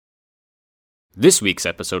This week's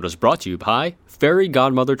episode was brought to you by Fairy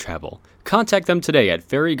Godmother Travel. Contact them today at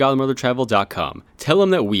fairygodmothertravel.com. Tell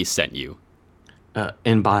them that we sent you.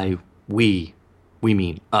 And by we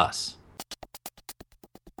mean us.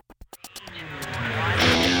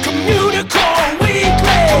 Communicore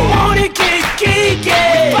weekly. Wanna get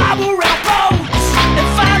geeky? Bob around boats and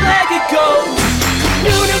five-legged goats.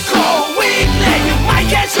 Communicore weekly. You might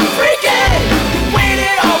get some freaking. You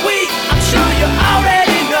waited all week. I'm sure you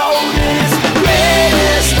already know this.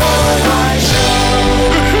 Greatest online show.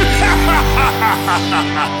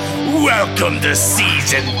 Welcome to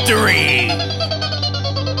season 3.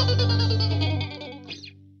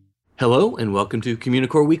 Hello and welcome to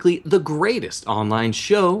Communicore Weekly, the greatest online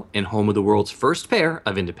show and home of the world's first pair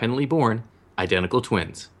of independently born identical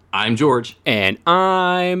twins. I'm George. And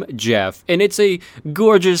I'm Jeff. And it's a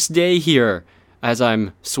gorgeous day here as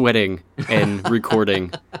I'm sweating and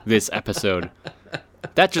recording this episode.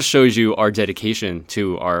 That just shows you our dedication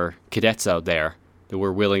to our cadets out there, that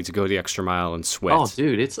we're willing to go the extra mile and sweat. Oh,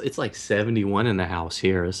 dude, it's like 71 in the house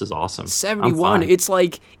here. This is awesome. 71? It's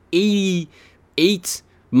like 88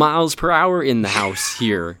 miles per hour in the house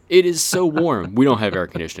here. It is so warm. We don't have air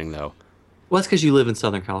conditioning, though. Well, that's because you live in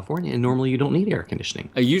Southern California, and normally you don't need air conditioning.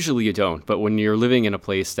 Usually you don't, but when you're living in a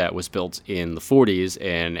place that was built in the 40s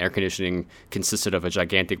and air conditioning consisted of a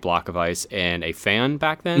gigantic block of ice and a fan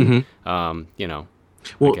back then, you know.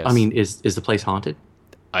 Well, I mean, is the place haunted?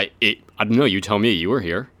 I don't know. You tell me. You were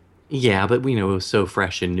here. Yeah, but it was so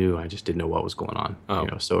fresh and new. I just didn't know what was going on. Oh.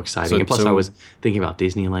 So exciting. And plus, I was thinking about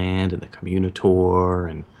Disneyland and the Communicore.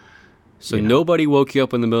 And so nobody woke you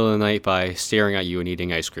up in the middle of the night by staring at you and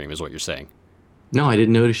eating ice cream, is what you're saying? No, I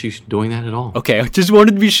didn't notice you doing that at all. Okay, I just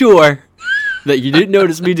wanted to be sure that you didn't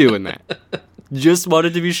notice me doing that. Just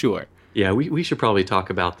wanted to be sure. Yeah, we should probably talk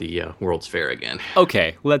about the World's Fair again.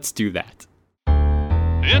 Okay, let's do that.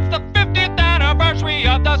 It's the 50th anniversary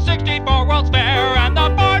of the 64 World's Fair and the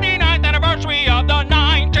 49th anniversary of the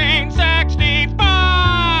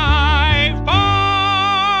 1965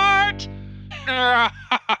 part.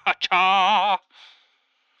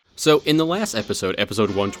 So in the last episode, episode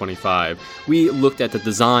 125, we looked at the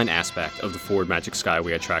design aspect of the Ford Magic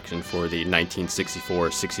Skyway attraction for the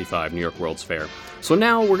 1964-65 New York World's Fair. So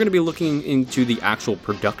now we're going to be looking into the actual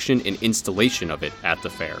production and installation of it at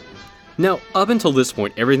the fair. Now, up until this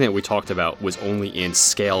point, everything that we talked about was only in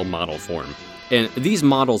scale model form. And these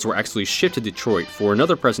models were actually shipped to Detroit for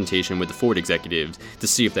another presentation with the Ford executives to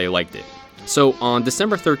see if they liked it. So on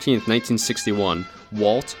December 13th, 1961,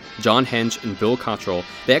 Walt, John Hench, and Bill Cottrell,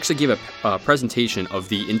 they actually gave a presentation of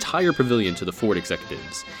the entire pavilion to the Ford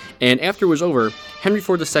executives. And after it was over, Henry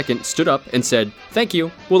Ford II stood up and said, "Thank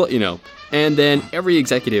you, we'll let you know." And then every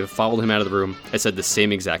executive followed him out of the room and said the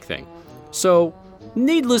same exact thing. So,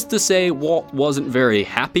 needless to say, Walt wasn't very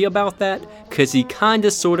happy about that, because he kinda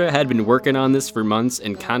sorta had been working on this for months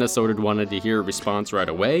and kinda sorta wanted to hear a response right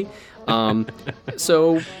away.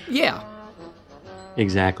 So, yeah.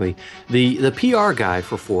 Exactly. The PR guy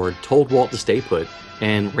for Ford told Walt to stay put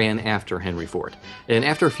and ran after Henry Ford. And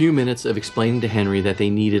after a few minutes of explaining to Henry that they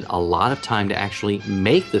needed a lot of time to actually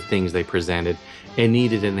make the things they presented and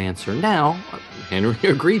needed an answer now, Henry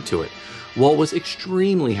agreed to it. Walt was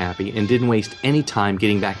extremely happy and didn't waste any time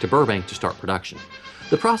getting back to Burbank to start production.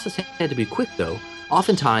 The process had to be quick, though.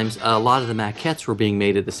 Oftentimes, a lot of the maquettes were being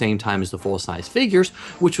made at the same time as the full-size figures,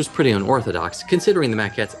 which was pretty unorthodox, considering the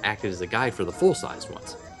maquettes acted as a guide for the full-size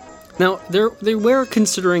ones. Now, they were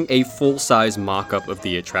considering a full-size mock-up of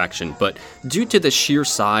the attraction, but due to the sheer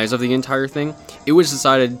size of the entire thing, it was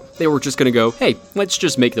decided they were just going to go, hey, let's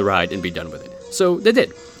just make the ride and be done with it. So they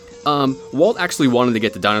did. Walt actually wanted to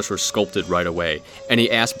get the dinosaurs sculpted right away, and he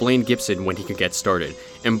asked Blaine Gibson when he could get started.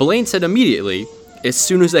 And Blaine said immediately, as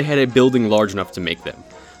soon as they had a building large enough to make them.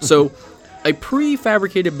 So, a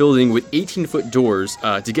prefabricated building with 18-foot doors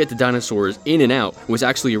to get the dinosaurs in and out was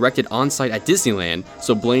actually erected on-site at Disneyland,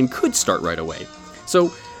 so Blaine could start right away.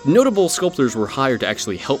 So, notable sculptors were hired to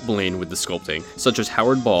actually help Blaine with the sculpting, such as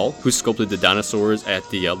Howard Ball, who sculpted the dinosaurs at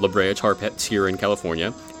the La Brea Tar Pits here in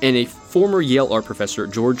California, and a former Yale art professor,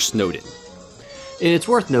 George Snowden. And it's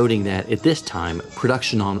worth noting that at this time,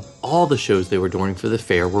 production on all the shows they were doing for the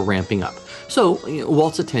fair were ramping up. So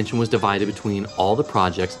Walt's attention was divided between all the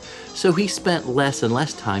projects, so he spent less and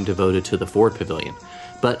less time devoted to the Ford Pavilion.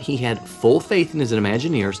 But he had full faith in his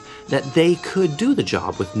Imagineers that they could do the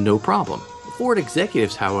job with no problem. Ford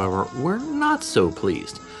executives, however, were not so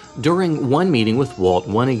pleased. During one meeting with Walt,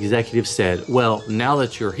 one executive said, "Well, now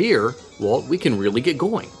that you're here, Walt, we can really get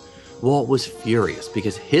going." Walt was furious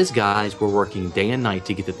because his guys were working day and night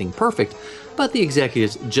to get the thing perfect, but the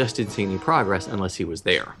executives just didn't see any progress unless he was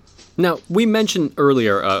there. Now, we mentioned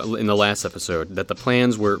earlier in the last episode that the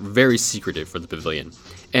plans were very secretive for the pavilion.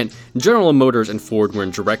 And General Motors and Ford were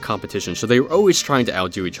in direct competition, so they were always trying to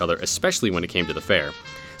outdo each other, especially when it came to the fair.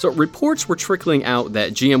 So reports were trickling out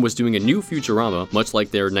that GM was doing a new Futurama, much like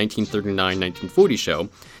their 1939-1940 show,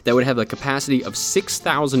 that would have a capacity of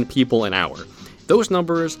 6,000 people an hour. Those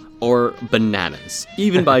numbers are bananas,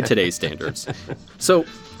 even by today's standards. So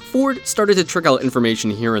Ford started to trick out information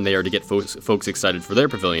here and there to get folks excited for their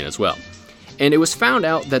pavilion as well. And it was found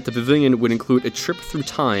out that the pavilion would include a trip through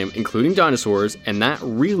time, including dinosaurs, and that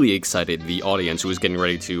really excited the audience who was getting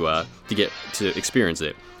ready to get to experience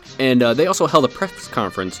it. And they also held a press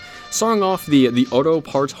conference, sawing off the Auto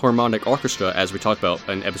Parts Harmonic Orchestra, as we talked about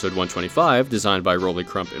in episode 125, designed by Rolly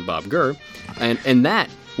Crump and Bob Gurr, and that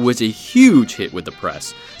was a huge hit with the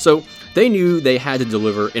press. So they knew they had to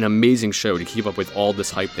deliver an amazing show to keep up with all this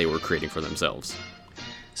hype they were creating for themselves.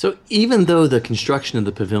 So even though the construction of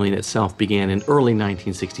the pavilion itself began in early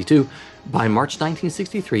 1962, by March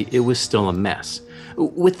 1963 it was still a mess.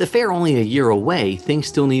 With the fair only a year away, things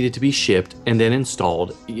still needed to be shipped and then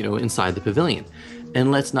installed, inside the pavilion. And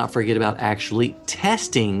let's not forget about actually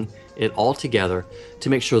testing it all together to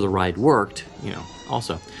make sure the ride worked,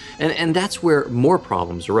 also. And that's where more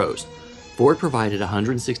problems arose. Ford provided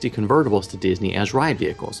 160 convertibles to Disney as ride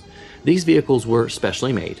vehicles. These vehicles were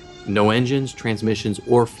specially made. No engines, transmissions,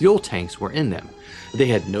 or fuel tanks were in them. They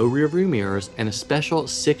had no rearview mirrors, and a special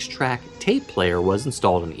 6-track tape player was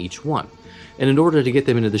installed in each one. And in order to get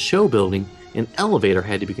them into the show building, an elevator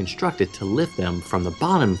had to be constructed to lift them from the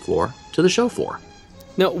bottom floor to the show floor.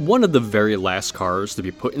 Now, one of the very last cars to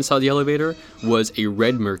be put inside the elevator was a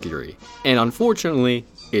red Mercury, and unfortunately,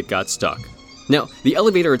 it got stuck. Now, the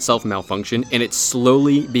elevator itself malfunctioned, and it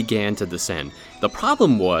slowly began to descend. The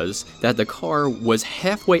problem was that the car was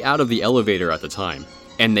halfway out of the elevator at the time,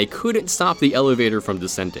 and they couldn't stop the elevator from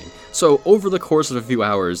descending. So over the course of a few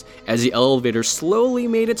hours, as the elevator slowly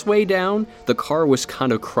made its way down, the car was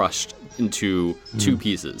kind of crushed into two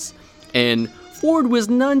pieces. And Ford was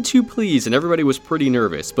none too pleased, and everybody was pretty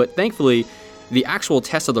nervous, but thankfully, the actual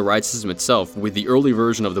test of the ride system itself, with the early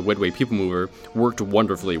version of the Wedway People Mover, worked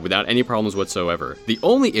wonderfully without any problems whatsoever. The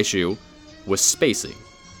only issue was spacing.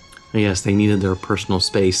 Yes, they needed their personal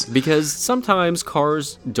space. Because sometimes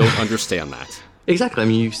cars don't understand that. Exactly. I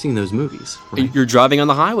mean, you've seen those movies, right? You're driving on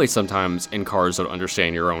the highway sometimes, and cars don't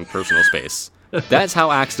understand your own personal space. That's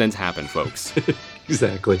how accidents happen, folks.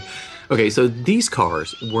 Exactly. Okay, so these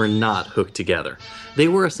cars were not hooked together. They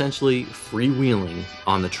were essentially freewheeling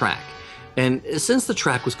on the track. And since the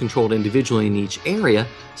track was controlled individually in each area,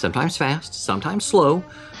 sometimes fast, sometimes slow,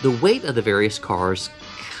 the weight of the various cars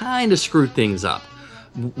kind of screwed things up.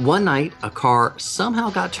 One night, a car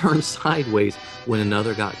somehow got turned sideways when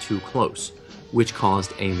another got too close, which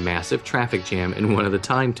caused a massive traffic jam in one of the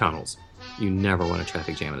time tunnels. You never want a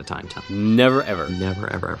traffic jam in a time tunnel. Never, ever.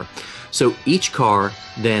 Never, ever, ever. So each car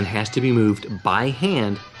then has to be moved by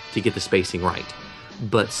hand to get the spacing right.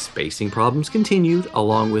 But spacing problems continued,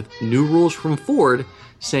 along with new rules from Ford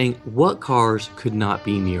saying what cars could not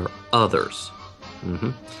be near others.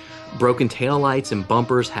 Broken taillights and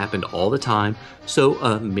bumpers happened all the time, so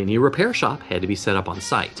a mini repair shop had to be set up on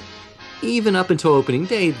site. Even up until opening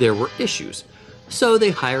day, there were issues. So they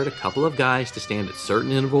hired a couple of guys to stand at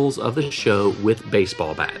certain intervals of the show with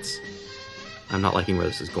baseball bats. I'm not liking where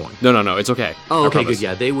this is going. No, it's okay. Oh, okay, good,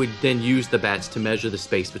 yeah. They would then use the bats to measure the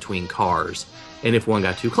space between cars. And if one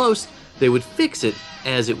got too close, they would fix it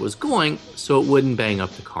as it was going so it wouldn't bang up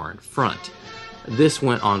the car in front. This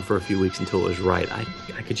went on for a few weeks until it was right. I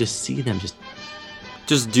could just see them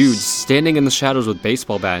just dudes standing in the shadows with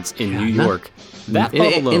baseball bats in New York. That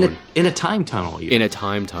alone. In a time tunnel. Even. In a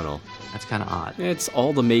time tunnel. That's kind of odd. It's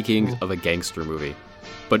all the making of a gangster movie.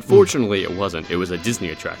 But fortunately, it wasn't. It was a Disney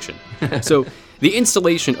attraction. So the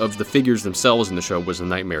installation of the figures themselves in the show was a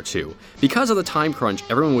nightmare too. Because of the time crunch,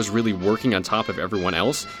 everyone was really working on top of everyone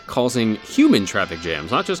else, causing human traffic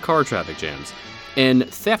jams, not just car traffic jams. And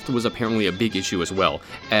theft was apparently a big issue as well,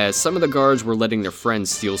 as some of the guards were letting their friends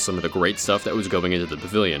steal some of the great stuff that was going into the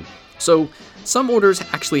pavilion. So some orders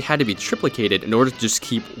actually had to be triplicated in order to just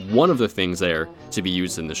keep one of the things there to be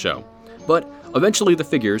used in the show. But eventually the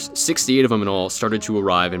figures, 68 of them in all, started to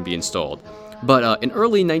arrive and be installed. But in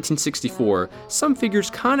early 1964, some figures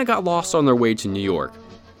kind of got lost on their way to New York.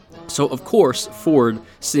 So of course, Ford,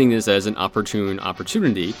 seeing this as an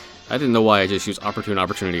opportunity, I didn't know why I just used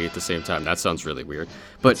opportunity at the same time. That sounds really weird.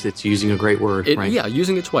 But it's using a great word, right? Yeah,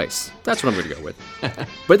 using it twice. That's what I'm going to go with.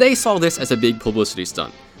 But they saw this as a big publicity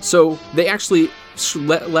stunt. So they actually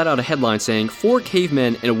let out a headline saying, 4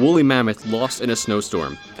 cavemen and a woolly mammoth lost in a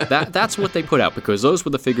snowstorm. That's what they put out, because those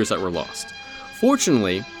were the figures that were lost.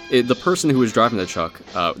 Fortunately, the person who was driving the truck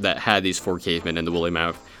that had these 4 cavemen and the woolly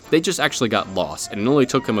mammoth, they just actually got lost, and it only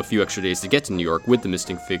took them a few extra days to get to New York with the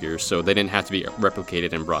missing figures, so they didn't have to be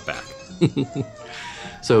replicated and brought back.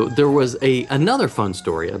 So there was another fun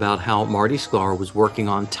story about how Marty Sklar was working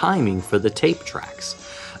on timing for the tape tracks.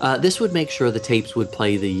 This would make sure the tapes would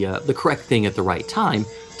play the correct thing at the right time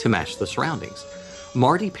to match the surroundings.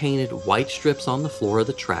 Marty painted white strips on the floor of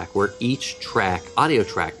the track where each audio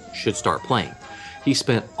track, should start playing. He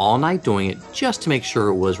spent all night doing it just to make sure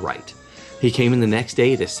it was right. He came in the next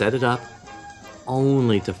day to set it up,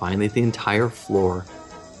 only to find that the entire floor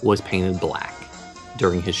was painted black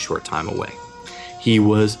during his short time away. He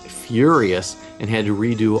was furious and had to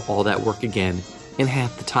redo all that work again in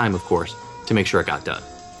half the time, of course, to make sure it got done.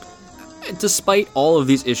 Despite all of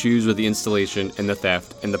these issues with the installation and the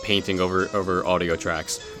theft and the painting over audio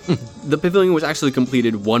tracks, the pavilion was actually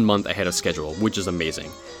completed 1 month ahead of schedule, which is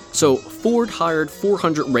amazing. So Ford hired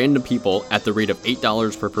 400 random people at the rate of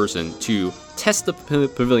 $8 per person to test the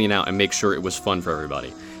pavilion out and make sure it was fun for everybody.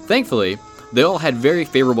 Thankfully, they all had very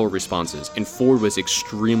favorable responses, and Ford was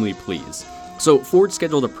extremely pleased. So Ford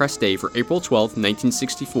scheduled a press day for April 12,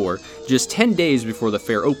 1964, just 10 days before the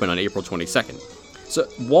fair opened on April 22nd. So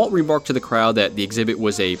Walt remarked to the crowd that the exhibit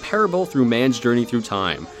was a parable through man's journey through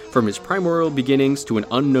time, from his primordial beginnings to an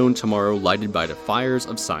unknown tomorrow lighted by the fires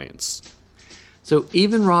of science. So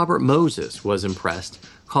even Robert Moses was impressed,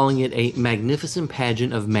 calling it a magnificent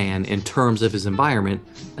pageant of man in terms of his environment,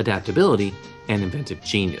 adaptability, and inventive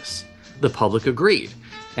genius. The public agreed,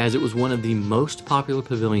 as it was one of the most popular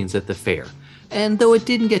pavilions at the fair. And though it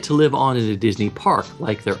didn't get to live on in a Disney park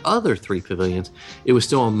like their other 3 pavilions, it was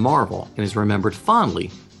still a marvel and is remembered fondly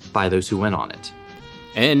by those who went on it.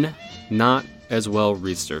 And not as well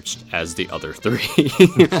researched as the other 3.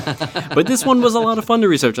 But this one was a lot of fun to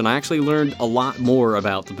research, and I actually learned a lot more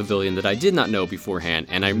about the pavilion that I did not know beforehand,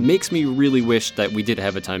 and it makes me really wish that we did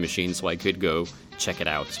have a time machine so I could go check it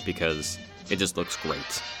out, because it just looks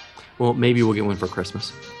great. Well, maybe we'll get one for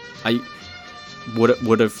Christmas.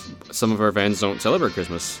 What if some of our fans don't celebrate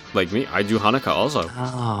Christmas? Like me, I do Hanukkah also.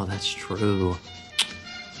 Oh, that's true.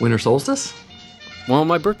 Winter solstice? Well,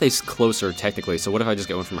 my birthday's closer technically, so what if I just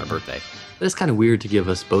get one for my birthday? But it's kind of weird to give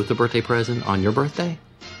us both a birthday present on your birthday.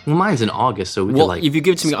 Well, mine's in August, so we well, could if you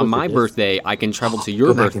give it to me on my birthday, I can travel to your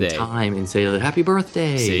go birthday. back in time and say happy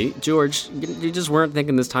birthday. See, George, you just weren't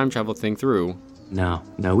thinking this time travel thing through. No,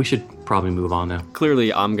 we should probably move on now.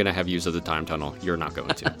 Clearly, I'm gonna have use of the time tunnel. You're not going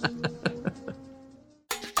to.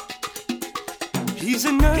 He's a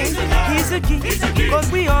nerd, he's a geek,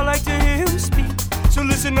 but we all like to hear him speak. So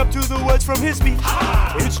listen up to the words from his speech.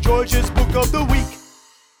 It's George's Book of the Week.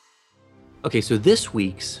 Okay, so this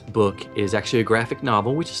week's book is actually a graphic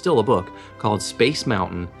novel, which is still a book, called Space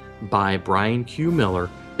Mountain by Brian Q. Miller,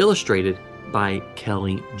 illustrated by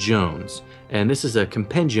Kelly Jones. And this is a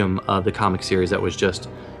compendium of the comic series that was just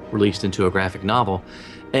released into a graphic novel.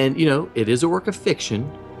 And, it is a work of fiction,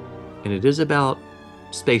 and it is about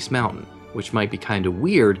Space Mountain, which might be kind of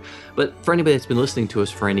weird, but for anybody that's been listening to us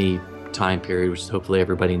for any time period, which is hopefully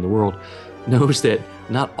everybody in the world, knows that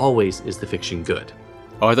not always is the fiction good.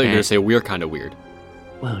 Oh, I thought you were going to say we're kind of weird.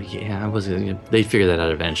 Well, yeah, I wasn't. They'd figure that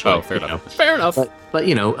out eventually. Oh, fair enough. Fair enough. But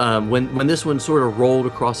when this one sort of rolled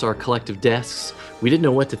across our collective desks, we didn't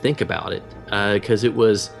know what to think about it because it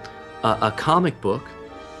was a comic book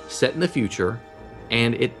set in the future,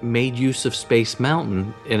 and it made use of Space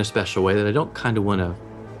Mountain in a special way that I don't kind of want to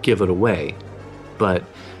give it away. But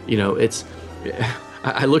it's.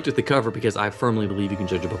 I looked at the cover because I firmly believe you can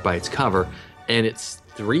judge a book by its cover, and it's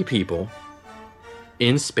 3 people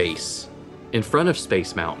in space, in front of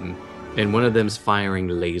Space Mountain, and one of them's firing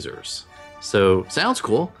lasers. So, sounds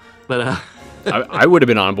cool, but... I would have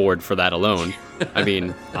been on board for that alone. I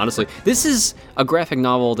mean, honestly, this is a graphic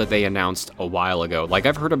novel that they announced a while ago. Like,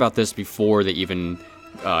 I've heard about this before they even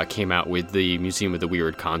came out with the Museum of the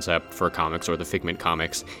Weird concept for comics, or the Figment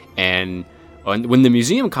comics, and when the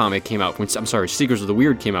Museum comic came out, Seekers of the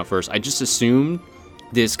Weird came out first, I just assumed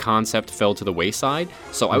this concept fell to the wayside,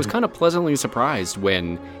 so I was kind of pleasantly surprised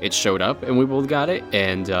when it showed up and we both got it,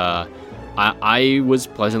 and I was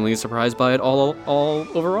pleasantly surprised by it all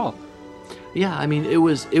overall. Yeah, I mean, it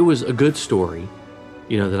was a good story,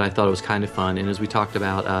 that I thought it was kind of fun, and as we talked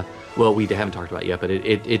about, we haven't talked about it yet, but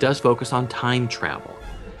it does focus on time travel,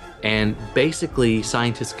 and basically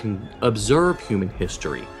scientists can observe human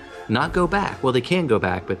history, not go back. Well, they can go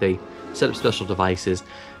back, but they set up special devices,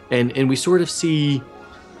 and we sort of see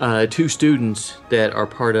 2 students that are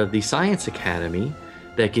part of the Science Academy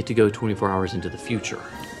that get to go 24 hours into the future.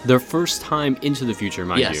 Their first time into the future,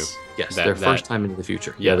 mind you. Yes, their first time into the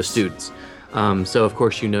future. Yes. Yeah, the students. So, of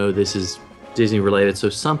course, this is Disney related, so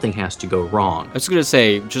something has to go wrong. I was going to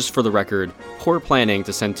say, just for the record, poor planning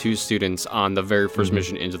to send 2 students on the very first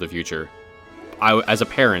mission into the future. As a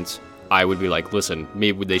parent, I would be like, listen,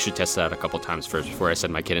 maybe they should test it out a couple times first before I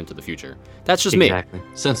send my kid into the future. That's just Exactly. Me.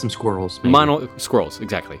 Send some squirrels. Squirrels,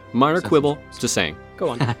 exactly. Minor quibble, just saying. Go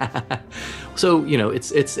on. So,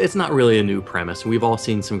 it's not really a new premise. We've all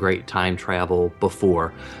seen some great time travel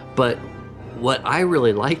before. But what I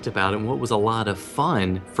really liked about it, and what was a lot of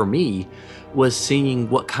fun for me, was seeing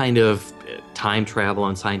what kind of time travel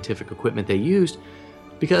and scientific equipment they used,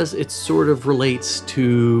 because it sort of relates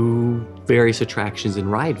to various attractions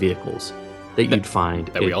and ride vehicles that you'd find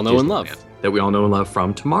that we all know and love. That we all know and love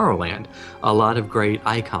from Tomorrowland. A lot of great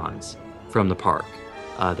icons from the park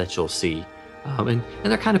that you'll see. And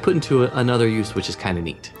they're kind of put into another use, which is kind of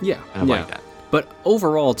neat. Yeah. I like that. But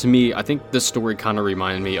overall, to me, I think this story kind of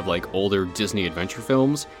reminded me of like older Disney adventure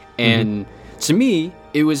films. And to me,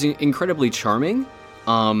 it was incredibly charming.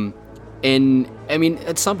 And I mean,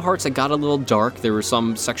 at some parts it got a little dark. There were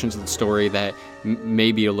some sections of the story that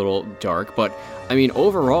may be a little dark. But I mean,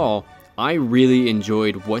 overall, I really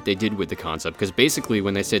enjoyed what they did with the concept. Because basically,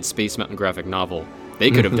 when they said Space Mountain graphic novel, they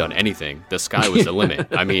could have done anything. The sky was the limit.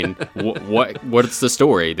 I mean, what's the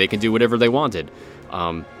story? They can do whatever they wanted.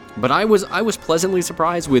 But I was pleasantly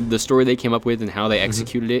surprised with the story they came up with and how they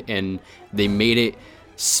executed it. And they made it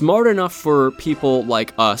smart enough for people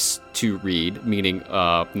like us to read, meaning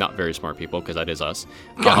not very smart people, because that is us.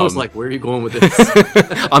 I was like, where are you going with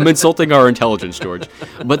this? I'm insulting our intelligence, George.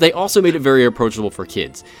 But they also made it very approachable for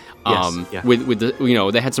kids. Yes, With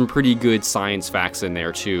the, they had some pretty good science facts in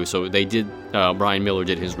there too. So they did. Brian Miller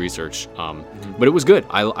did his research, but it was good.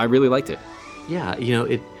 I really liked it. Yeah,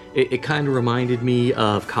 it kind of reminded me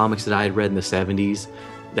of comics that I had read in the 70s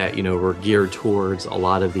that, were geared towards a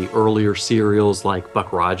lot of the earlier serials like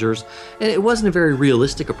Buck Rogers. And it wasn't a very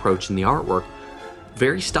realistic approach in the artwork.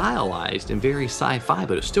 Very stylized and very sci-fi,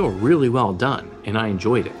 but it was still really well done. And I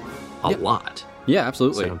enjoyed it a lot. Yeah,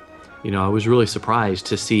 absolutely. So, I was really surprised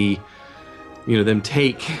to see, them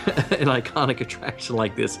take an iconic attraction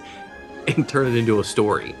like this and turn it into a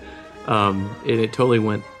story. And it totally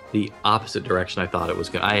went the opposite direction I thought it was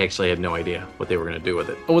going. I actually had no idea what they were going to do with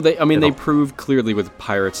it. Well, they proved clearly with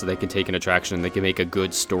Pirates that they can take an attraction and they can make a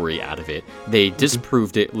good story out of it. They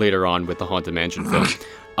disproved it later on with the Haunted Mansion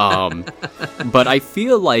film. But I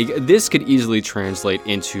feel like this could easily translate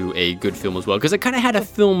into a good film as well, because it kind of had a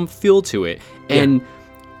film feel to it. And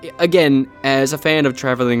again, as a fan of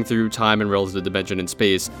traveling through time and relative dimension and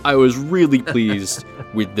space, I was really pleased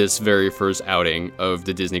with this very first outing of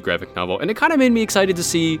the Disney graphic novel, and it kind of made me excited to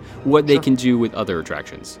see what they can do with other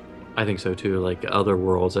attractions. I think so too, like other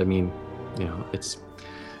worlds. I mean, it's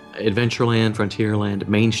Adventureland, Frontierland,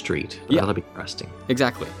 Main Street. That'll be interesting.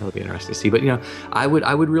 Exactly. That'll be interesting to see. But I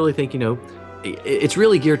would really think, it's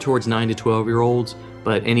really geared towards 9 to 12-year-olds,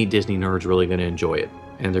 but any Disney nerd's really going to enjoy it.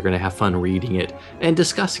 And they're going to have fun reading it and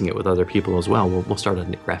discussing it with other people as well. We'll start a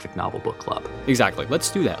graphic novel book club. Exactly.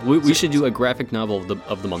 Let's do that. We should do a graphic novel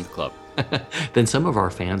of the month club. Then some of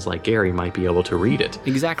our fans, like Gary, might be able to read it.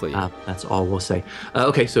 Exactly. That's all we'll say.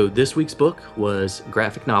 Okay, so this week's book was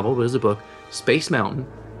graphic novel. It was a book, Space Mountain,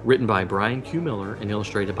 written by Brian Q. Miller and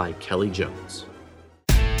illustrated by Kelly Jones.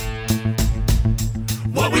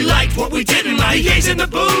 What we liked, what we didn't like, yays and the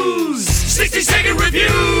booze. 60-second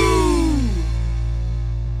review.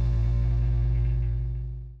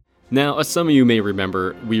 Now, as some of you may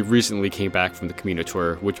remember, we recently came back from the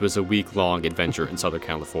Communicore, which was a week-long adventure in Southern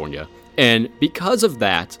California. And because of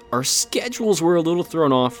that, our schedules were a little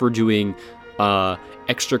thrown off for doing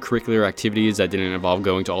extracurricular activities that didn't involve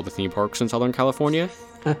going to all the theme parks in Southern California.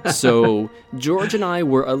 So George and I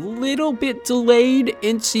were a little bit delayed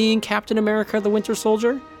in seeing Captain America: The Winter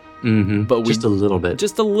Soldier. Mm-hmm. But just a little bit.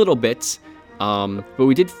 Just a little bit. But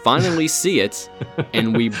we did finally see it,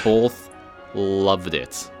 and we both loved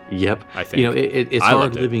it. Yep. I think. It's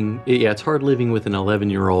hard living. It's hard living with an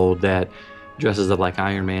 11-year-old that dresses up like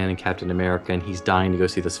Iron Man and Captain America, and he's dying to go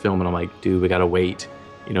see this film. And I'm like, dude, we gotta wait.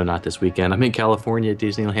 Not this weekend. I'm in California at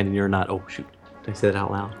Disneyland, and you're not. Oh shoot, did I say that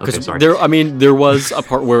out loud? Okay, sorry. There was a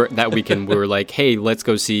part where that weekend we were like, hey, let's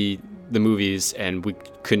go see the movies, and we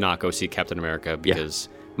could not go see Captain America because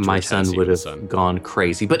my son would have gone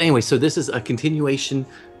crazy. But anyway, so this is a continuation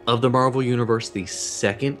of the Marvel Universe, the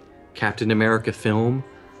second Captain America film.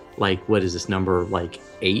 Like, what is this, number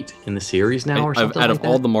 8 in the series now or something? Out of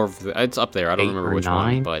all the Marvel, it's up there. I don't remember which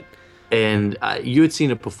 9. One, but and you had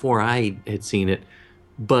seen it before I had seen it,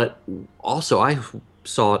 but also I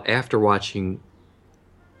saw it after watching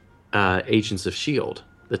Agents of S.H.I.E.L.D.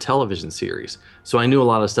 the television series. So I knew a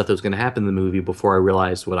lot of stuff that was going to happen in the movie before I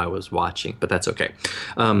realized what I was watching, but that's okay.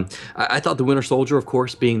 I thought The Winter Soldier, of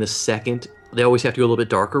course, being the second, they always have to go a little bit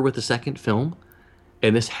darker with the second film,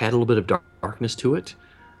 and this had a little bit of darkness to it.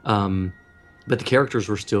 But the characters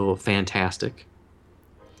were still fantastic.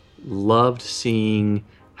 Loved seeing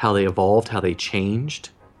how they evolved, how they changed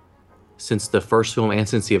since the first film and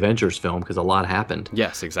since the Avengers film, because a lot happened.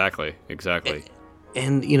 Yes, exactly.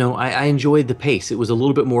 And you know, I enjoyed the pace. It was a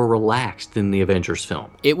little bit more relaxed than the Avengers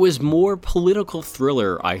film. It was more political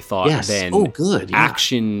thriller, I thought, than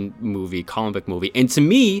action movie, comic book movie. And to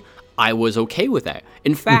me, I was okay with that.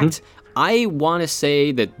 In fact, I want to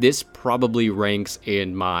say that this probably ranks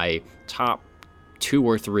in my top 2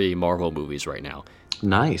 or 3 Marvel movies right now.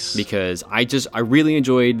 Nice. Because I really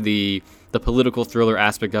enjoyed the political thriller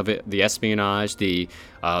aspect of it, the espionage, the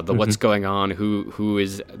what's going on, who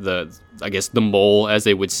is the mole, as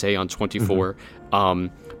they would say on 24.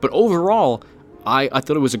 But overall, I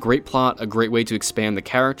thought it was a great plot, a great way to expand the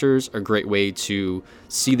characters, a great way to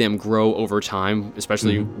see them grow over time,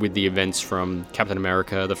 especially with the events from Captain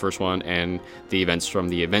America, the first one, and the events from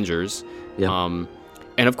the Avengers. Yeah.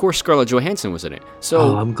 And of course, Scarlett Johansson was in it.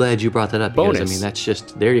 So I'm glad you brought that up. Bonus. Because, I mean, that's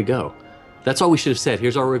just, there you go. That's all we should have said.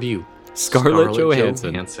 Here's our review. Scarlett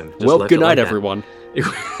Johansson. Well, good night, everyone.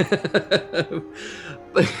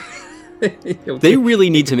 They really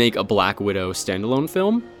need to make a Black Widow standalone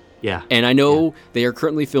film. Yeah. And I know they are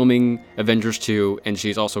currently filming Avengers 2, and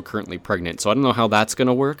she's also currently pregnant. So I don't know how that's going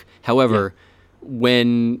to work. However,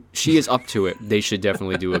 when she is up to it, they should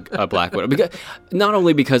definitely do a Black Widow. Because, not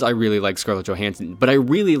only because I really like Scarlett Johansson, but I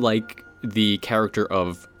really like the character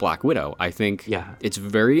of Black Widow. I think it's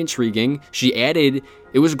very intriguing.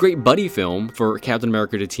 It was a great buddy film for Captain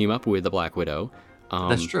America to team up with the Black Widow.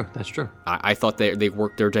 That's true. I thought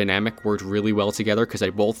their dynamic worked really well together because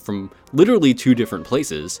they're both from literally 2 different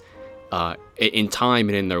places in time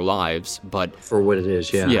and in their lives. But for what it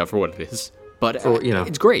is, Yeah, for what it is. But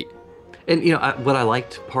it's great. And, you know, what I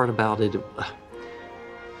liked part about it,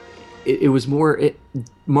 it was more,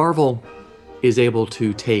 Marvel is able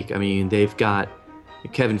to take, I mean, they've got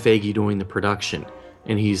Kevin Feige doing the production,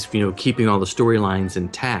 and he's, you know, keeping all the storylines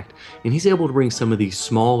intact, and he's able to bring some of these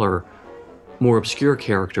smaller, more obscure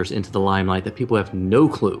characters into the limelight that people have no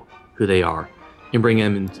clue who they are, and bring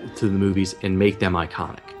them into the movies and make them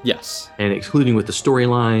iconic. Yes. And including with the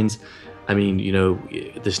storylines. I mean, you know,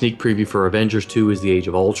 the sneak preview for Avengers 2 is the Age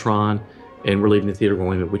of Ultron, and we're leaving the theater going,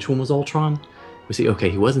 wait a minute, which one was Ultron? We see, okay,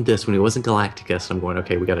 he wasn't this one, he wasn't Galacticus, and I'm going,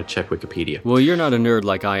 okay, we got to check Wikipedia. Well, you're not a nerd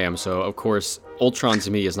like I am, so of course, Ultron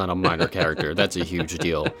to me is not a minor character. That's a huge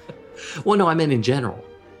deal. Well, no, I meant in general.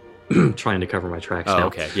 Trying to cover my tracks now.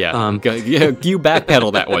 Okay, yeah. You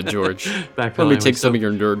backpedal that one, George. Let me take some of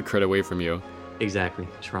your nerd credit away from you. Exactly.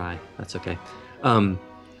 Try. That's okay.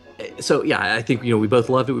 So, yeah, I think, you know, we both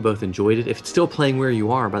loved it. We both enjoyed it. If it's still playing where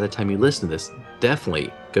you are by the time you listen to this,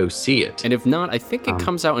 definitely go see it. And if not, I think it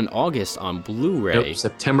comes out in August on Blu-ray. Nope,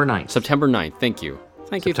 September 9th. September 9th. Thank you.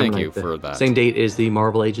 Thank you for that. Same date as the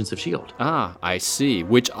Marvel Agents of S.H.I.E.L.D. Ah, I see.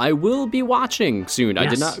 Which I will be watching soon. Yes. I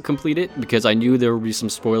did not complete it because I knew there would be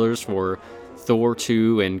some spoilers for Thor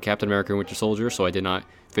 2 and Captain America and Winter Soldier, so I did not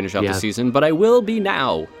finish out the season. But I will be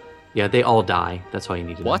now. Yeah, they all die. That's all you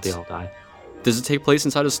need to know. What? They all die. Does it take place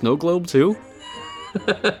inside a snow globe too?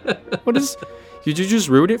 What is... Did you just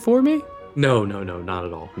ruin it for me? No, not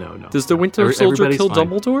at all. No. Does the Winter Soldier kill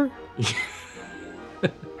Dumbledore?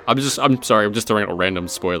 I'm sorry, I'm just throwing out random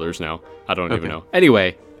spoilers now. I don't even know.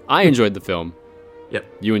 Anyway, I enjoyed the film. Yep.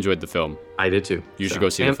 You enjoyed the film. I did too. You should go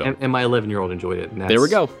see the film. And my 11-year-old enjoyed it. And that's there we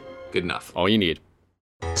go. Good enough. All you need.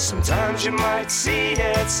 Sometimes you might see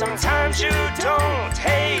it, sometimes you don't.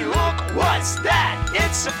 Hey, look, what's that?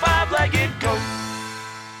 It's a 5-legged goat.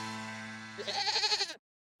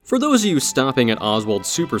 For those of you stopping at Oswald's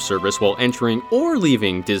Super Service while entering or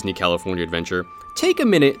leaving Disney California Adventure, take a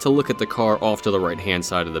minute to look at the car off to the right-hand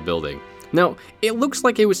side of the building. Now, it looks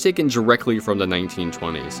like it was taken directly from the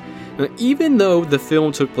 1920s. Now, even though the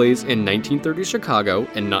film took place in 1930s Chicago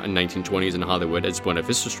and not in 1920s in Hollywood as Buena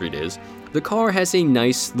Vista Street is, the car has a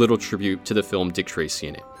nice little tribute to the film Dick Tracy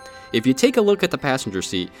in it. If you take a look at the passenger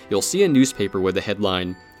seat, you'll see a newspaper with the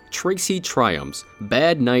headline, "Tracy Triumphs,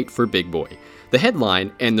 Bad Night for Big Boy." The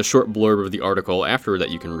headline, and the short blurb of the article after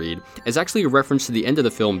that you can read, is actually a reference to the end of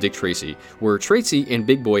the film Dick Tracy, where Tracy and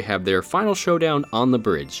Big Boy have their final showdown on the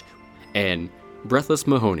bridge. And Breathless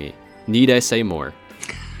Mahoney, need I say more?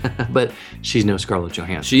 But she's no Scarlett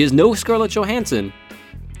Johansson. She is no Scarlett Johansson,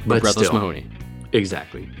 but Breathless still. Mahoney.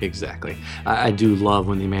 Exactly. I do love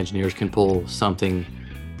when the Imagineers can pull something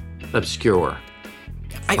obscure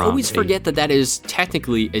I always forget that is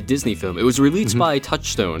technically a Disney film. It was released by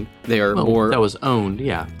Touchstone. They are that was owned,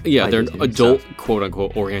 yeah. Yeah, they're Disney, an adult,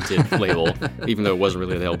 quote-unquote, oriented label, even though it wasn't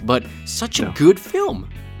really available. But such a good film.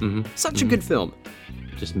 Such a good film.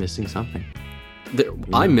 Just missing something.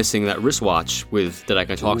 I'm missing that wristwatch that I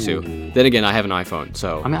can talk to. Then again, I have an iPhone,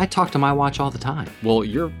 so... I mean, I talk to my watch all the time. Well,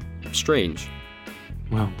 you're strange.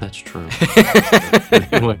 Well, that's true.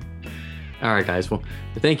 Anyway. All right, guys. Well,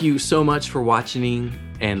 thank you so much for watching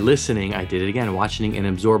and listening. I did it again. Watching and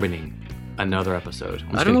absorbing another episode.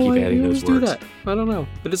 I'm just going to keep adding those words. Do that. I don't know.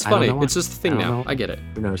 But it's funny. It's just a thing now. I get it.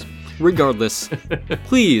 Who knows? Regardless,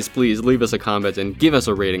 please leave us a comment and give us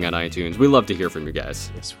a rating on iTunes. We love to hear from you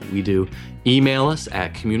guys. Yes, we do. Email us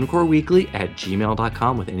at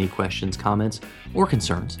communicoreweekly@gmail.com with any questions, comments, or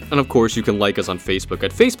concerns. And of course, you can like us on Facebook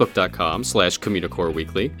at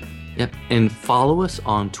facebook.com/CommunicoreWeekly. Yep. And follow us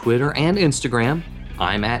on Twitter and Instagram.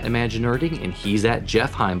 I'm at Imaginerding, and he's at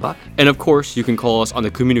Jeff Heimbuck. And of course, you can call us on the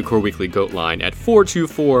Communicore Weekly Goat line at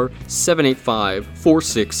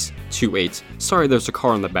 424-785-4628. Sorry, there's a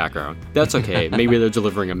car in the background. That's okay. Maybe they're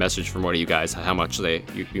delivering a message from one of you guys, how much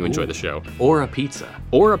you enjoy the show. Or a pizza.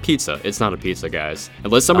 Or a pizza. It's not a pizza, guys.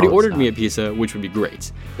 Unless somebody ordered me a pizza, which would be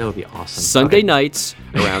great. That would be awesome. Sunday nights,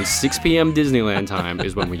 around 6 p.m. Disneyland time,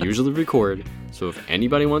 is when we usually record. So if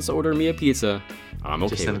anybody wants to order me a pizza, I'm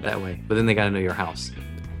okay Just send with it that way. But then they got to know your house.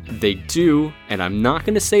 They do, and I'm not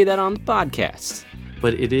going to say that on the podcast.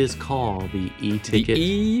 But it is called the E-Ticket. The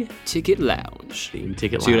E-Ticket Lounge. The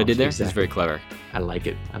E-Ticket Lounge. See what I did there? Exactly. It's very clever. I like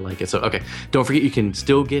it. So, okay. Don't forget, you can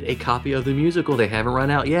still get a copy of the musical. They haven't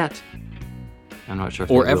run out yet. I'm not sure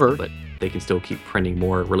if or they ever, will, but they can still keep printing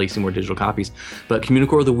more, releasing more digital copies. But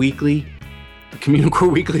Communicore the Weekly, the musical.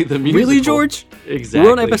 Really, George? Exactly.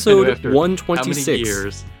 We're on episode 126. How many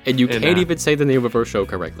years? And you can't even say the name of our show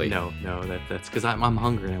correctly. No, that's because I'm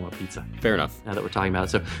hungry and I want pizza. Fair enough. Now that we're talking about it,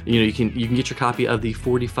 so you can get your copy of the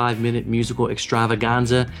 45-minute musical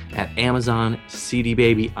extravaganza at Amazon, CD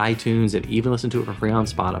Baby, iTunes, and even listen to it for free on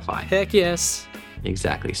Spotify. Heck yes.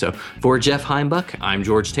 Exactly. So for Jeff Heimbuck, I'm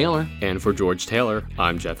George Taylor. And for George Taylor,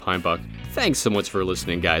 I'm Jeff Heimbuck. Thanks so much for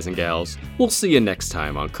listening, guys and gals. We'll see you next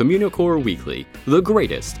time on Communicore Weekly, the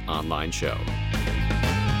greatest online show.